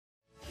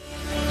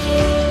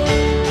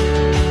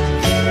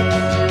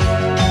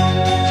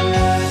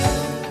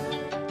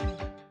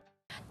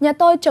Nhà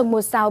tôi trồng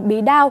một sào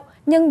bí đao,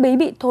 nhưng bí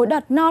bị thối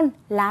đọt non,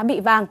 lá bị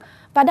vàng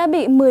và đã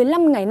bị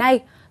 15 ngày nay.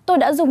 Tôi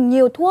đã dùng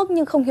nhiều thuốc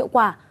nhưng không hiệu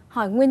quả.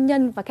 Hỏi nguyên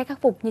nhân và cách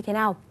khắc phục như thế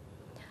nào?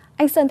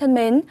 Anh Sơn thân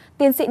mến,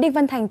 tiến sĩ Đinh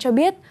Văn Thành cho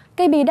biết,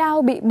 cây bí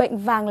đao bị bệnh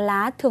vàng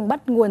lá thường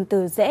bắt nguồn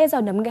từ rễ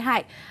do nấm gây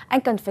hại.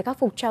 Anh cần phải khắc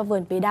phục cho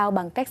vườn bí đao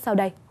bằng cách sau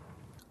đây.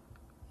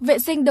 Vệ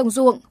sinh đồng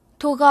ruộng,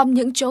 thu gom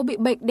những chỗ bị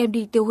bệnh đem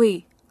đi tiêu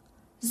hủy.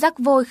 Rắc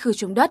vôi khử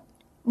trùng đất,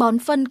 bón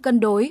phân cân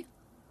đối.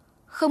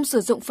 Không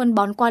sử dụng phân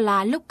bón qua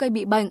lá lúc cây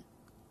bị bệnh.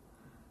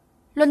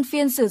 Luân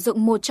phiên sử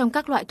dụng một trong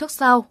các loại thuốc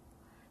sau: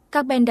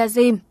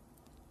 carbendazim,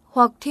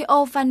 hoặc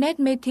THIOPHANATE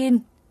METHYL,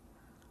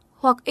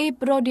 hoặc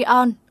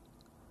iprodiol,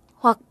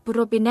 hoặc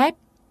propinep,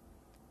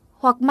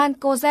 hoặc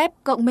MANCOZEB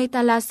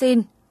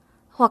META-LAXYL,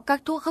 hoặc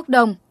các thuốc gốc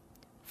đồng.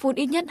 Phun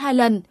ít nhất 2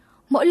 lần,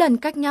 mỗi lần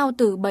cách nhau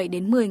từ 7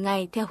 đến 10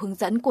 ngày theo hướng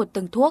dẫn của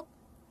từng thuốc.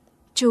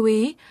 Chú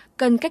ý,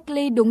 cần cách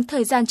ly đúng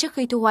thời gian trước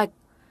khi thu hoạch.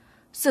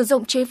 Sử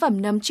dụng chế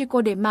phẩm nấm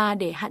Trichoderma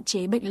để hạn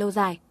chế bệnh lâu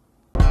dài.